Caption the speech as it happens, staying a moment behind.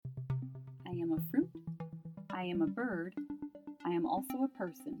am a fruit. I am a bird. I am also a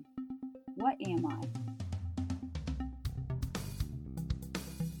person. What am I?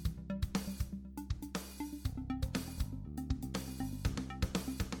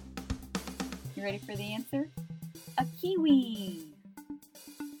 You ready for the answer? A kiwi!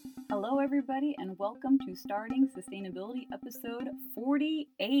 Hello everybody and welcome to Starting Sustainability episode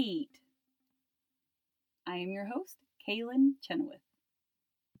 48. I am your host, Kaylin Chenoweth.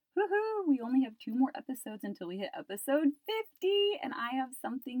 Woohoo! We only have 2 more episodes until we hit episode 50 and I have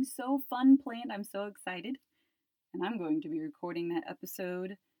something so fun planned. I'm so excited. And I'm going to be recording that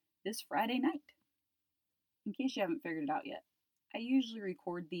episode this Friday night. In case you haven't figured it out yet, I usually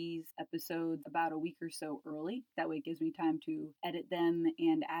record these episodes about a week or so early. That way it gives me time to edit them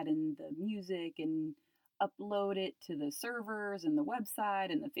and add in the music and upload it to the servers and the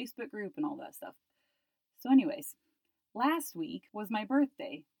website and the Facebook group and all that stuff. So anyways, last week was my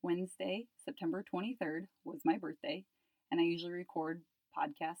birthday. Wednesday, September 23rd was my birthday, and I usually record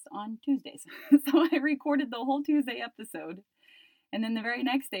podcasts on Tuesdays. So I recorded the whole Tuesday episode, and then the very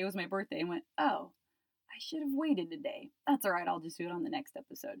next day was my birthday and went, oh, I should have waited a day. That's all right, I'll just do it on the next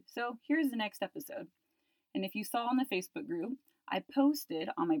episode. So here's the next episode. And if you saw on the Facebook group, I posted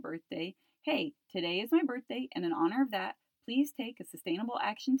on my birthday, hey, today is my birthday, and in honor of that, please take a sustainable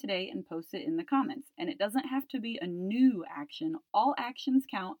action today and post it in the comments. And it doesn't have to be a new action. All actions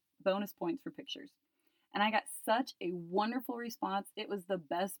count, bonus points for pictures. And I got such a wonderful response. It was the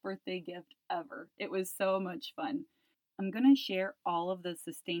best birthday gift ever. It was so much fun. I'm going to share all of the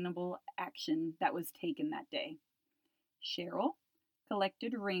sustainable action that was taken that day. Cheryl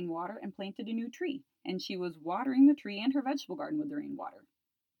collected rainwater and planted a new tree, and she was watering the tree and her vegetable garden with the rainwater.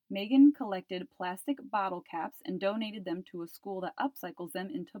 Megan collected plastic bottle caps and donated them to a school that upcycles them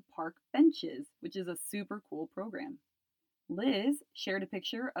into park benches, which is a super cool program. Liz shared a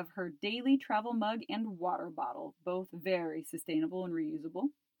picture of her daily travel mug and water bottle, both very sustainable and reusable.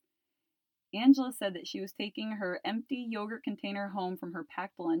 Angela said that she was taking her empty yogurt container home from her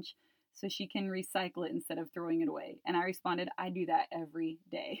packed lunch so she can recycle it instead of throwing it away. And I responded, I do that every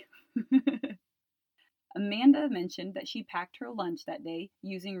day. Amanda mentioned that she packed her lunch that day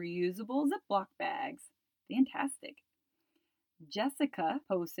using reusable Ziploc bags. Fantastic. Jessica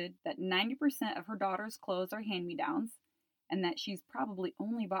posted that 90% of her daughter's clothes are hand-me-downs and that she's probably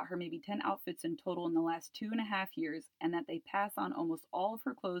only bought her maybe 10 outfits in total in the last 2.5 years, and that they pass on almost all of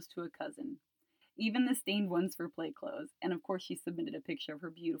her clothes to a cousin, even the stained ones for play clothes. And of course, she submitted a picture of her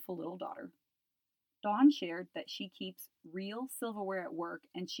beautiful little daughter. Dawn shared that she keeps real silverware at work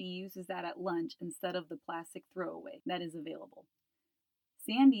and she uses that at lunch instead of the plastic throwaway that is available.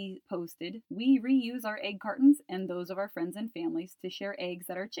 Sandy posted, we reuse our egg cartons and those of our friends and families to share eggs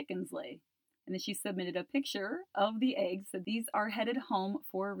that our chickens lay. And then she submitted a picture of the eggs. So these are headed home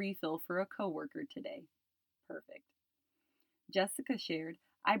for a refill for a coworker today. Perfect. Jessica shared,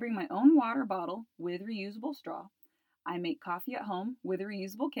 I bring my own water bottle with reusable straw. I make coffee at home with a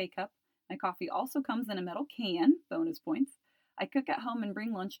reusable K-cup. My coffee also comes in a metal can, bonus points. I cook at home and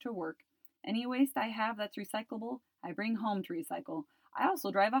bring lunch to work. Any waste I have that's recyclable, I bring home to recycle. I also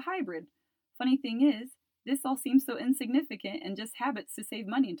drive a hybrid. Funny thing is, this all seems so insignificant and just habits to save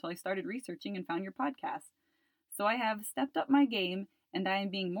money until I started researching and found your podcast. So I have stepped up my game and I am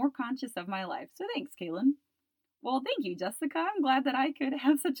being more conscious of my life. So thanks, Kaylin. Well, thank you, Jessica. I'm glad that I could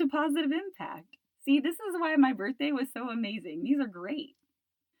have such a positive impact. See, this is why my birthday was so amazing. These are great.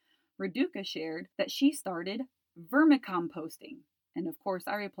 Raduca shared that she started vermicomposting. And of course,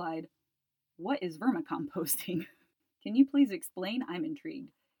 I replied, what is vermicomposting? Can you please explain? I'm intrigued.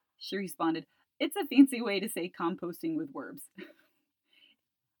 She responded, it's a fancy way to say composting with worms.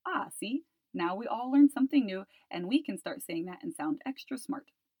 Ah, see? Now we all learned something new, and we can start saying that and sound extra smart.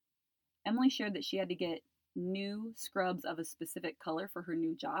 Emily shared that she had to get new scrubs of a specific color for her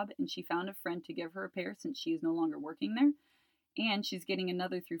new job, and she found a friend to give her a pair since she is no longer working there. And she's getting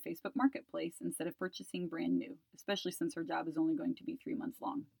another through Facebook Marketplace instead of purchasing brand new, especially since her job is only going to be 3 months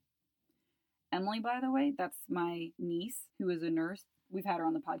long. Emily, by the way, that's my niece who is a nurse. We've had her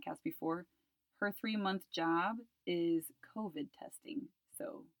on the podcast before. Her 3-month job is COVID testing.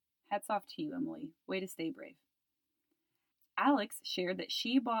 So hats off to you, Emily. Way to stay brave. Alex shared that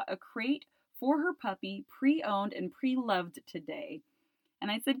she bought a crate for her puppy, pre-owned and pre-loved today.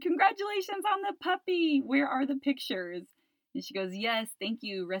 And I said, congratulations on the puppy. Where are the pictures? And she goes, yes, thank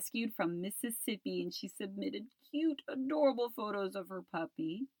you. Rescued from Mississippi. And she submitted cute, adorable photos of her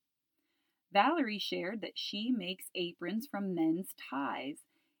puppy. Valerie shared that she makes aprons from men's ties.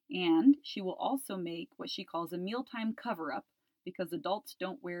 And she will also make what she calls a mealtime cover-up because adults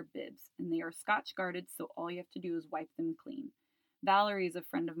don't wear bibs. And they are Scotch guarded, so all you have to do is wipe them clean. Valerie is a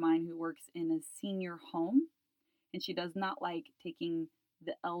friend of mine who works in a senior home, and she does not like taking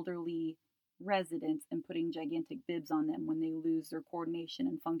the elderly residents and putting gigantic bibs on them when they lose their coordination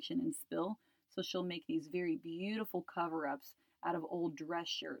and function and spill. So she'll make these very beautiful cover-ups out of old dress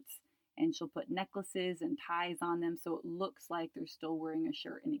shirts, and she'll put necklaces and ties on them so it looks like they're still wearing a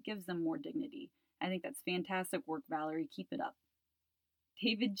shirt, and it gives them more dignity. I think that's fantastic work, Valerie. Keep it up.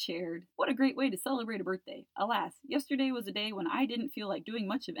 David shared, "What a great way to celebrate a birthday. Alas, yesterday was a day when I didn't feel like doing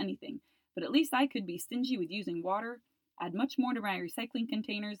much of anything, but at least I could be stingy with using water, add much more to my recycling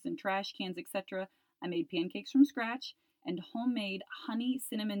containers than trash cans, etc. I made pancakes from scratch and homemade honey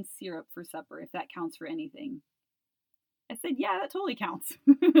cinnamon syrup for supper, if that counts for anything." I said, yeah, that totally counts.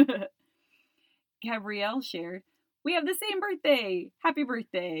 Gabrielle shared, "We have the same birthday! Happy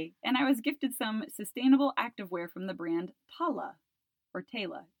birthday!" And I was gifted some sustainable activewear from the brand Tala, or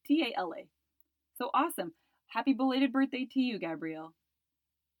Tala, T-A-L-A. So awesome. Happy belated birthday to you, Gabrielle.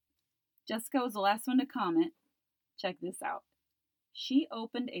 Jessica was the last one to comment. Check this out. She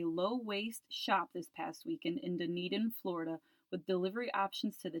opened a low-waste shop this past weekend in Dunedin, Florida, with delivery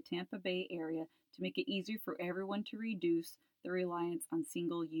options to the Tampa Bay area to make it easier for everyone to reduce the reliance on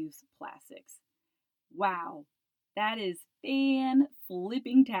single-use plastics. Wow, that is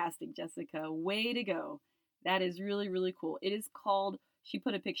fan-flipping-tastic, Jessica. Way to go. That is really, really cool. It is called, she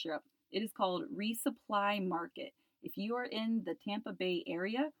put a picture up, it is called Resupply Market. If you are in the Tampa Bay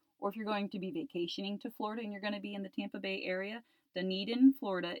area, or if you're going to be vacationing to Florida and you're going to be in the Tampa Bay area, Dunedin,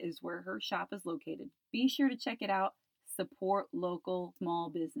 Florida is where her shop is located. Be sure to check it out. Support local small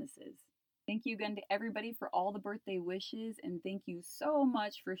businesses. Thank you again to everybody for all the birthday wishes, and thank you so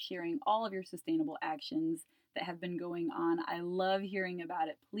much for sharing all of your sustainable actions that have been going on. I love hearing about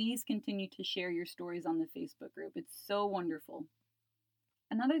it. Please continue to share your stories on the Facebook group. It's so wonderful.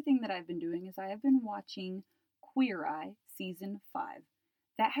 Another thing that I've been doing is I have been watching Queer Eye Season 5.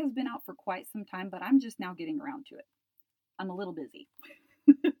 That has been out for quite some time, but I'm just now getting around to it. I'm a little busy.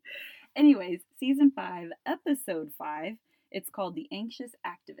 Anyways, Season 5, Episode 5, it's called The Anxious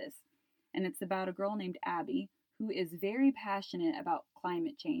Activist, and it's about a girl named Abby who is very passionate about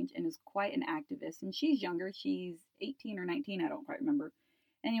climate change and is quite an activist, and she's younger. She's 18 or 19, I don't quite remember.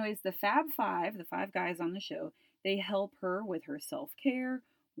 Anyways, the Fab Five, the 5 guys on the show, they help her with her self-care,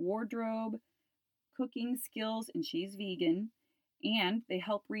 wardrobe, cooking skills, and she's vegan. And they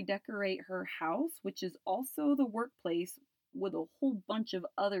help redecorate her house, which is also the workplace with a whole bunch of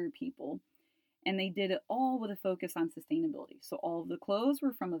other people. And they did it all with a focus on sustainability. So all of the clothes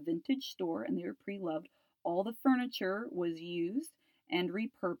were from a vintage store and they were pre-loved. All the furniture was used and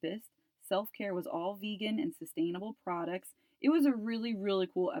repurposed. Self-care was all vegan and sustainable products. It was a really, really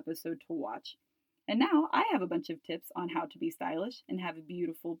cool episode to watch. And now I have a bunch of tips on how to be stylish and have a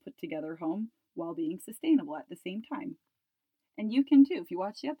beautiful put together home while being sustainable at the same time. And you can too if you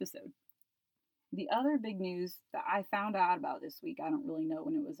watch the episode. The other big news that I found out about this week, I don't really know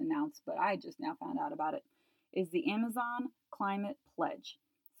when it was announced, but I just now found out about it, is the Amazon Climate Pledge.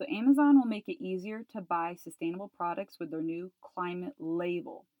 So Amazon will make it easier to buy sustainable products with their new climate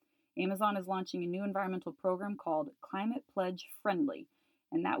label. Amazon is launching a new environmental program called Climate Pledge Friendly,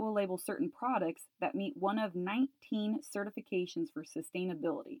 and that will label certain products that meet one of 19 certifications for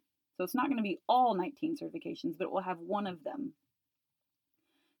sustainability. So it's not going to be all 19 certifications, but it will have one of them.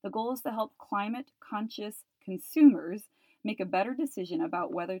 The goal is to help climate-conscious consumers make a better decision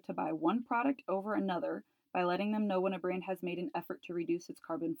about whether to buy one product over another by letting them know when a brand has made an effort to reduce its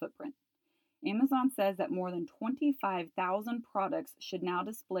carbon footprint. Amazon says that more than 25,000 products should now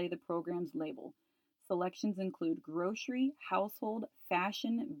display the program's label. Selections include grocery, household,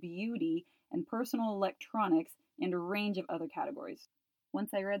 fashion, beauty, and personal electronics, and a range of other categories.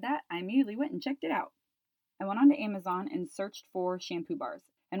 Once I read that, I immediately went and checked it out. I went onto Amazon and searched for shampoo bars.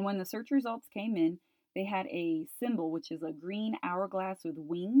 And when the search results came in, they had a symbol, which is a green hourglass with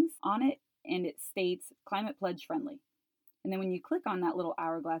wings on it, and it states Climate Pledge Friendly. And then when you click on that little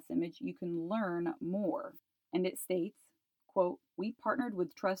hourglass image, you can learn more. And it states, quote, "We partnered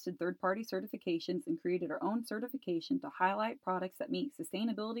with trusted third-party certifications and created our own certification to highlight products that meet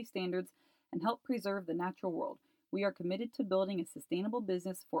sustainability standards and help preserve the natural world. We are committed to building a sustainable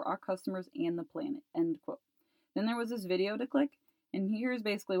business for our customers and the planet," end quote. Then there was this video to click, and here's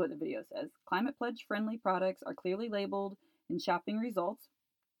basically what the video says. Climate Pledge Friendly products are clearly labeled in shopping results.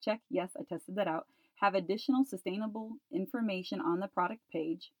 Check, yes, I tested that out. Have additional sustainable information on the product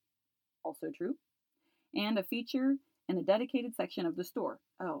page. Also true. And a feature in a dedicated section of the store.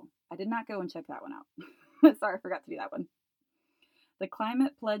 Oh, I did not go and check that one out. Sorry, I forgot to do that one. The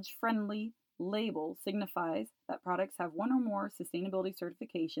Climate Pledge Friendly label signifies that products have one or more sustainability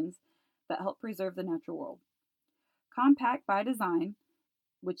certifications that help preserve the natural world. Compact by Design,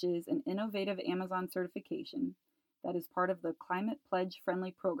 which is an innovative Amazon certification that is part of the Climate Pledge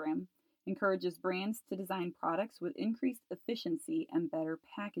Friendly program, encourages brands to design products with increased efficiency and better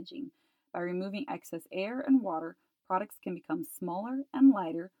packaging. By removing excess air and water, products can become smaller and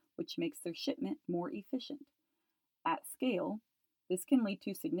lighter, which makes their shipment more efficient. At scale, this can lead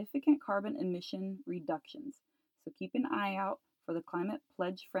to significant carbon emission reductions. So keep an eye out for the Climate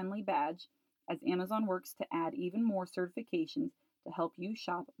Pledge Friendly badge as Amazon works to add even more certifications to help you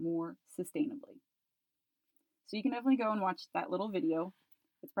shop more sustainably. So you can definitely go and watch that little video.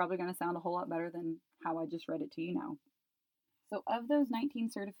 It's probably going to sound a whole lot better than how I just read it to you now. So of those 19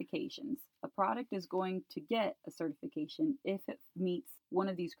 certifications, a product is going to get a certification if it meets one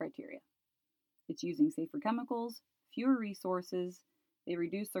of these criteria. It's using safer chemicals, fewer resources, they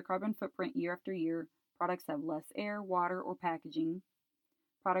reduce their carbon footprint year after year, products have less air, water, or packaging,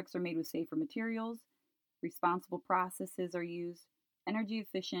 products are made with safer materials, responsible processes are used, energy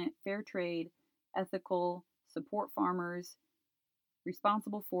efficient, fair trade, ethical, support farmers,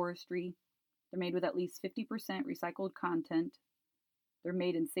 responsible forestry, they're made with at least 50% recycled content, they're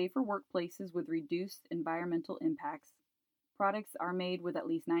made in safer workplaces with reduced environmental impacts, products are made with at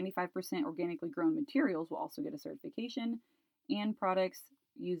least 95% organically grown materials will also get a certification, and products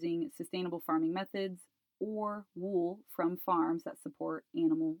using sustainable farming methods or wool from farms that support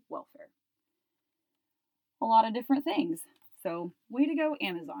animal welfare. A lot of different things. So, way to go,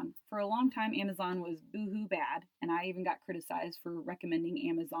 Amazon. For a long time, Amazon was boohoo bad, and I even got criticized for recommending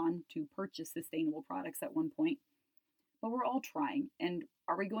Amazon to purchase sustainable products at one point. But we're all trying, and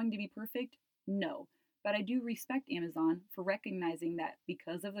are we going to be perfect? No. But I do respect Amazon for recognizing that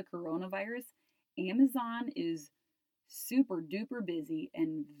because of the coronavirus, Amazon is super duper busy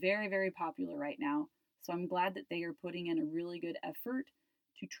and very, very popular right now. So I'm glad that they are putting in a really good effort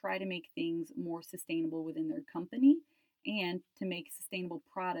to try to make things more sustainable within their company and to make sustainable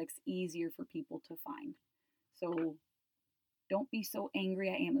products easier for people to find. So don't be so angry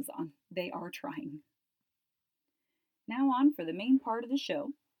at Amazon. They are trying. Now on for the main part of the show.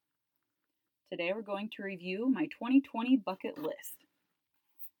 Today we're going to review my 2020 bucket list.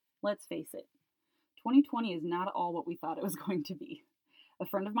 Let's face it, 2020 is not all what we thought it was going to be. A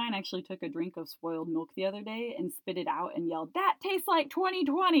friend of mine actually took a drink of spoiled milk the other day and spit it out and yelled, "That tastes like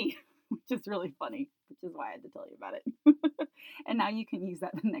 2020!" Which is really funny, which is why I had to tell you about it. And now you can use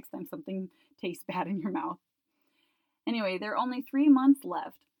that the next time something tastes bad in your mouth. Anyway, there are only 3 months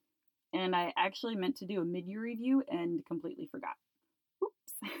left, and I actually meant to do a mid-year review and completely forgot.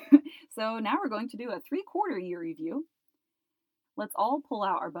 Oops. So now we're going to do a 3/4 year review. Let's all pull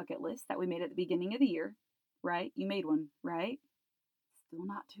out our bucket list that we made at the beginning of the year, right? You made one, right? Still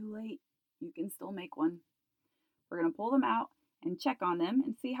not too late. You can still make one. We're going to pull them out and check on them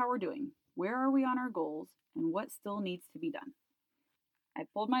and see how we're doing. Where are we on our goals and what still needs to be done? I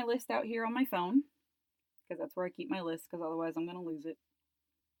pulled my list out here on my phone because that's where I keep my list because otherwise I'm going to lose it.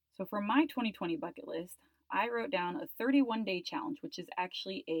 So for my 2020 bucket list, I wrote down a 31-day challenge, which is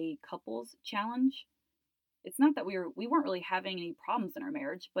actually a couples challenge. It's not that we weren't really having any problems in our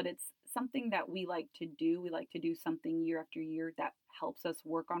marriage, but it's something that we like to do. We like to do something year after year that helps us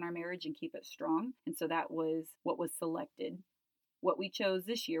work on our marriage and keep it strong. And so that was what was selected. What we chose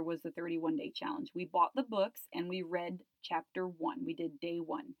this year was the 31-day challenge. We bought the books and we read chapter 1. We did day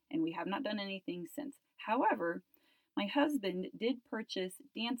 1, and we have not done anything since. However, my husband did purchase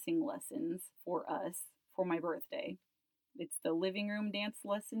dancing lessons for us for my birthday. It's the living room dance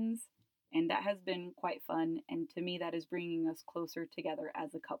lessons. And that has been quite fun. And to me, that is bringing us closer together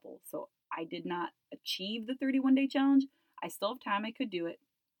as a couple. So I did not achieve the 31-day challenge. I still have time. I could do it.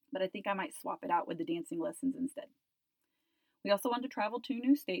 But I think I might swap it out with the dancing lessons instead. We also wanted to travel to a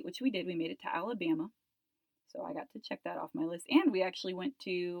new state, which we did. We made it to Alabama. So I got to check that off my list. And we actually went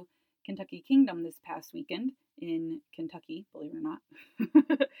to Kentucky Kingdom this past weekend in Kentucky, believe it or not.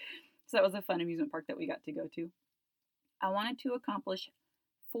 So that was a fun amusement park that we got to go to. I wanted to accomplish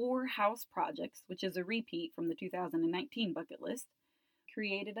 4 house projects, which is a repeat from the 2019 bucket list.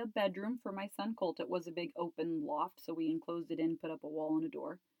 Created a bedroom for my son Colt. It was a big open loft, so we enclosed it in, put up a wall and a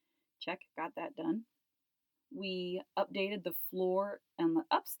door. Check, got that done. We updated the floor and the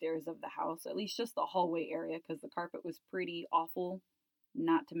upstairs of the house, at least just the hallway area, because the carpet was pretty awful.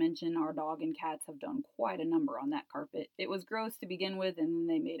 Not to mention our dog and cats have done quite a number on that carpet. It was gross to begin with, and then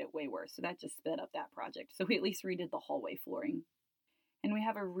they made it way worse, so that just sped up that project. So we at least redid the hallway flooring. And we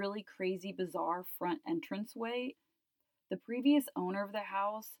have a really crazy, bizarre front entranceway. The previous owner of the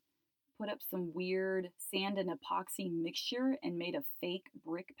house put up some weird sand and epoxy mixture and made a fake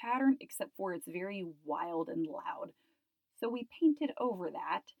brick pattern, except for it's very wild and loud. So we painted over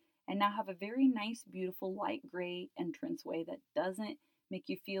that, I now have a very nice, beautiful light gray entranceway that doesn't make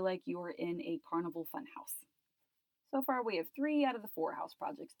you feel like you're in a carnival funhouse. So far, we have 3 out of the 4 house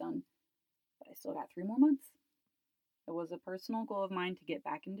projects done, but I still got 3 more months. It was a personal goal of mine to get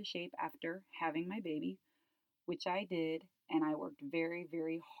back into shape after having my baby, which I did, and I worked very,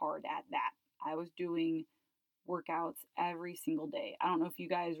 very hard at that. I was doing workouts every single day. I don't know if you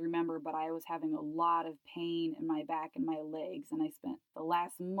guys remember, but I was having a lot of pain in my back and my legs, and I spent the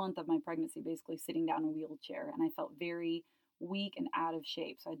last month of my pregnancy basically sitting down in a wheelchair, and I felt very weak and out of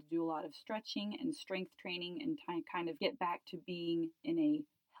shape. So I had to do a lot of stretching and strength training and kind of get back to being in a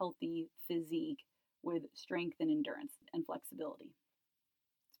healthy physique with strength and endurance and flexibility.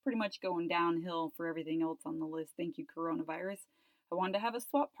 It's pretty much going downhill for everything else on the list. Thank you, coronavirus. I wanted to have a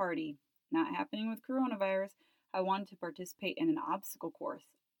swap party. Not happening with coronavirus. I wanted to participate in an obstacle course.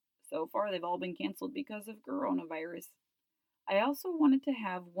 So far, they've all been canceled because of coronavirus. I also wanted to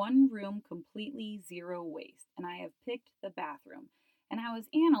have one room completely zero waste, and I have picked the bathroom. And I was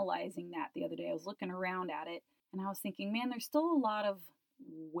analyzing that the other day. I was looking around at it, and I was thinking, man, there's still a lot of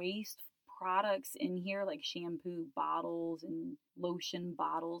waste products in here, like shampoo bottles and lotion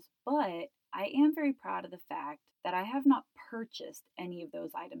bottles, but I am very proud of the fact that I have not purchased any of those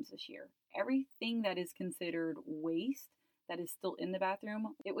items this year. Everything that is considered waste that is still in the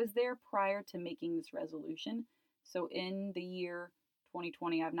bathroom, it was there prior to making this resolution. So in the year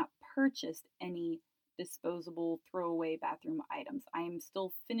 2020, I've not purchased any disposable throwaway bathroom items. I am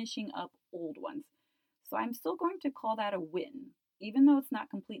still finishing up old ones. So I'm still going to call that a win. Even though it's not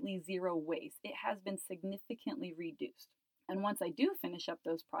completely zero waste, it has been significantly reduced. And once I do finish up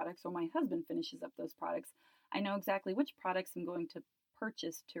those products, or my husband finishes up those products, I know exactly which products I'm going to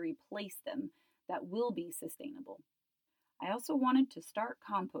purchase to replace them that will be sustainable. I also wanted to start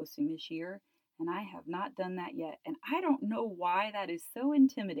composting this year, and I have not done that yet. And I don't know why that is so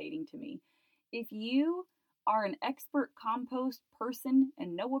intimidating to me. If you are an expert compost person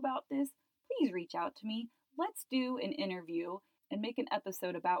and know about this, please reach out to me. Let's do an interview and make an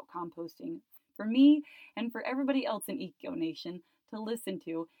episode about composting for me and for everybody else in Eco Nation to listen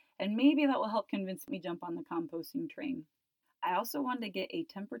to, and maybe that will help convince me to jump on the composting train. I also wanted to get a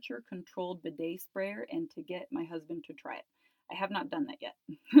temperature controlled bidet sprayer and to get my husband to try it. I have not done that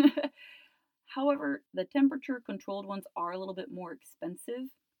yet. However, the temperature controlled ones are a little bit more expensive.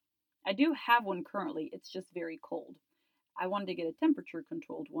 I do have one currently, it's just very cold. I wanted to get a temperature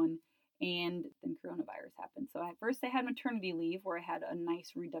controlled one, and then coronavirus happened. So at first I had maternity leave where I had a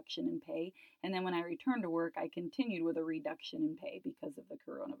nice reduction in pay, and then when I returned to work I continued with a reduction in pay because of the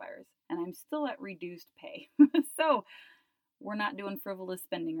coronavirus, and I'm still at reduced pay. So we're not doing frivolous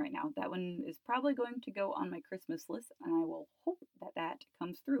spending right now. That one is probably going to go on my Christmas list, and I will hope that that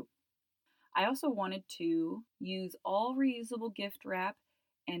comes through. I also wanted to use all reusable gift wrap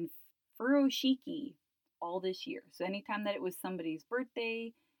and furoshiki all this year. So anytime that it was somebody's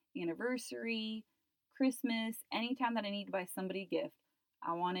birthday, anniversary, Christmas, anytime that I need to buy somebody a gift,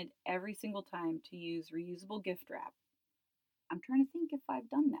 I wanted every single time to use reusable gift wrap. I'm trying to think if I've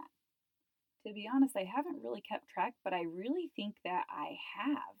done that. To be honest, I haven't really kept track, but I really think that I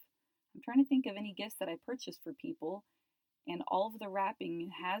have. I'm trying to think of any gifts that I purchased for people, and all of the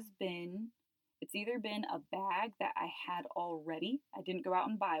wrapping has been, it's either been a bag that I had already. I didn't go out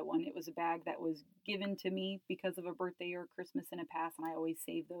and buy one. It was a bag that was given to me because of a birthday or Christmas in a past, and I always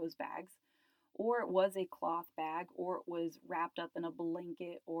save those bags. Or it was a cloth bag, or it was wrapped up in a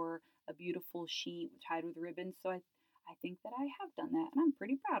blanket or a beautiful sheet tied with ribbons. So I think that I have done that, and I'm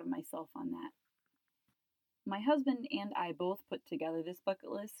pretty proud of myself on that. My husband and I both put together this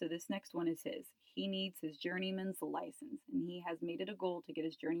bucket list, so this next one is his. He needs his journeyman's license, and he has made it a goal to get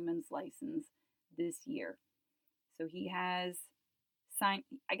his journeyman's license this year. So he has signed,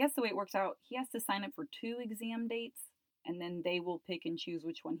 I guess the way it works out, he has to sign up for 2 exam dates, and then they will pick and choose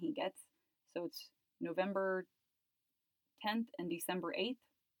which one he gets. So it's November 10th and December 8th.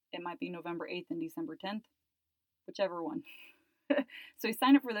 It might be November 8th and December 10th, whichever one. So he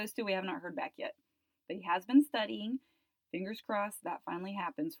signed up for those 2. We have not heard back yet. But he has been studying. Fingers crossed that finally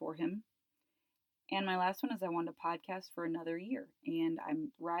happens for him. And my last one is I want to podcast for another year. And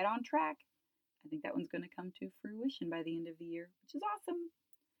I'm right on track. I think that one's going to come to fruition by the end of the year, which is awesome.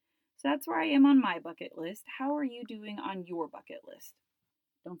 So that's where I am on my bucket list. How are you doing on your bucket list?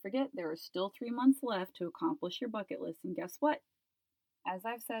 Don't forget, there are still 3 months left to accomplish your bucket list. And guess what? As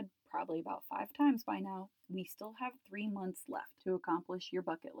I've said probably about 5 times by now, we still have 3 months left to accomplish your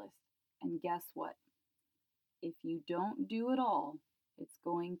bucket list. And guess what? If you don't do it all, it's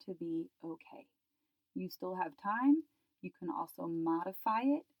going to be okay. You still have time. You can also modify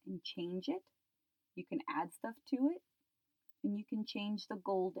it and change it. You can add stuff to it. And you can change the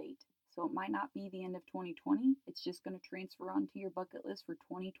goal date. So it might not be the end of 2020. It's just going to transfer onto your bucket list for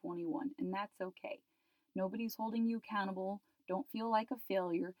 2021. And that's okay. Nobody's holding you accountable. Don't feel like a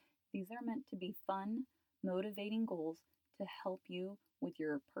failure. These are meant to be fun, motivating goals to help you with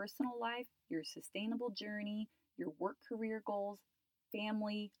your personal life, your sustainable journey, your work career goals,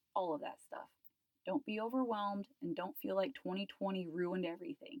 family, all of that stuff. Don't be overwhelmed and don't feel like 2020 ruined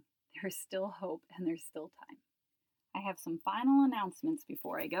everything. There's still hope and there's still time. I have some final announcements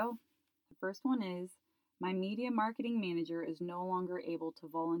before I go. The first one is my media marketing manager is no longer able to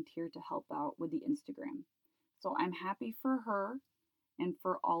volunteer to help out with the Instagram. So I'm happy for her and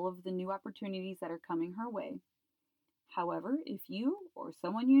for all of the new opportunities that are coming her way. However, if you or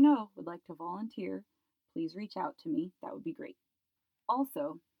someone you know would like to volunteer, please reach out to me. That would be great.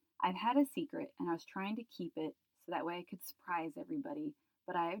 Also, I've had a secret and I was trying to keep it so that way I could surprise everybody,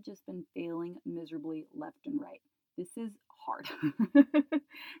 but I have just been failing miserably left and right. This is hard.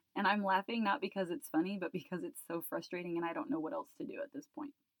 And I'm laughing not because it's funny, but because it's so frustrating and I don't know what else to do at this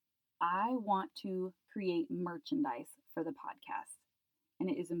point. I want to create merchandise for the podcast, and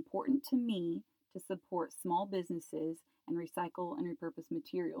it is important to me to support small businesses and recycle and repurpose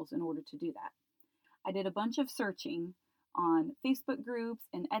materials in order to do that. I did a bunch of searching on Facebook groups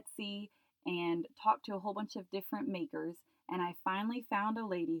and Etsy and talked to a whole bunch of different makers, and I finally found a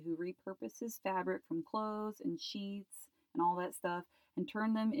lady who repurposes fabric from clothes and sheets and all that stuff and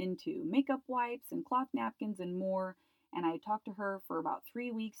turned them into makeup wipes and cloth napkins and more. And I talked to her for about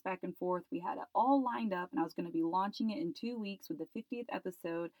 3 weeks back and forth. We had it all lined up, and I was going to be launching it in 2 weeks with the 50th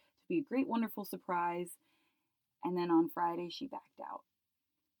episode to be a great, wonderful surprise. And then on Friday, she backed out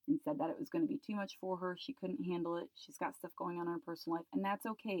and said that it was going to be too much for her. She couldn't handle it. She's got stuff going on in her personal life, and that's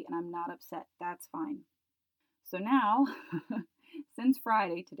okay. And I'm not upset. That's fine. So now, since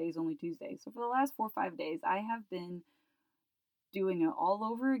Friday, today's only Tuesday, so for the last 4 or 5 days, I have been doing it all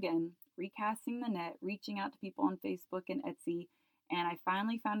over again, recasting the net, reaching out to people on Facebook and Etsy, and I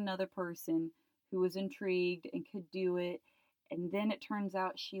finally found another person who was intrigued and could do it, and then it turns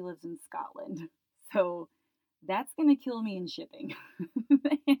out she lives in Scotland. So that's going to kill me in shipping.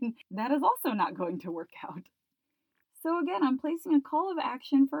 And that is also not going to work out. So again, I'm placing a call of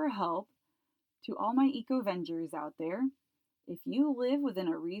action for help to all my eco-vengers out there. If you live within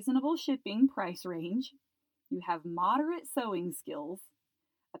a reasonable shipping price range, you have moderate sewing skills,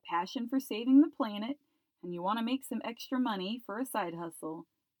 a passion for saving the planet, and you want to make some extra money for a side hustle,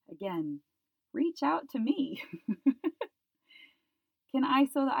 again, reach out to me. Can I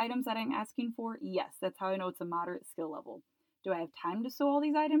sew the items that I'm asking for? Yes, that's how I know it's a moderate skill level. Do I have time to sew all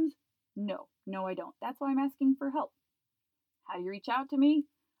these items? No, I don't. That's why I'm asking for help. How do you reach out to me?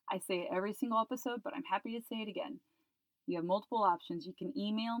 I say it every single episode, but I'm happy to say it again. You have multiple options. You can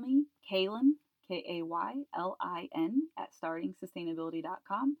email me, Kaylin, Kaylin,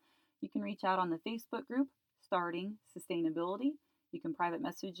 @startingsustainability.com. You can reach out on the Facebook group, Starting Sustainability. You can private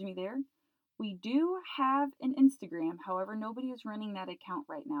message me there. We do have an Instagram, however, nobody is running that account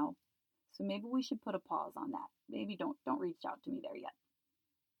right now. So maybe we should put a pause on that. Maybe don't reach out to me there yet.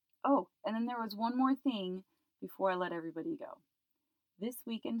 Oh, and then there was one more thing before I let everybody go. This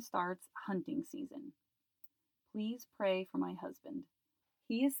weekend starts hunting season. Please pray for my husband.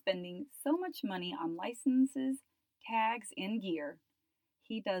 He is spending so much money on licenses, tags, and gear.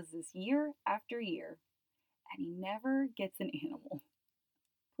 He does this year after year, and he never gets an animal.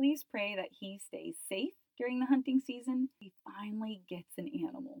 Please pray that he stays safe during the hunting season. He finally gets an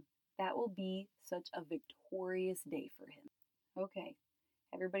animal. That will be such a victorious day for him. Okay,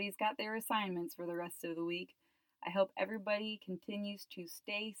 everybody's got their assignments for the rest of the week. I hope everybody continues to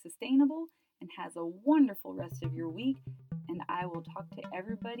stay sustainable and has a wonderful rest of your week. And I will talk to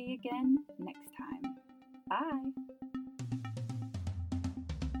everybody again next time. Bye.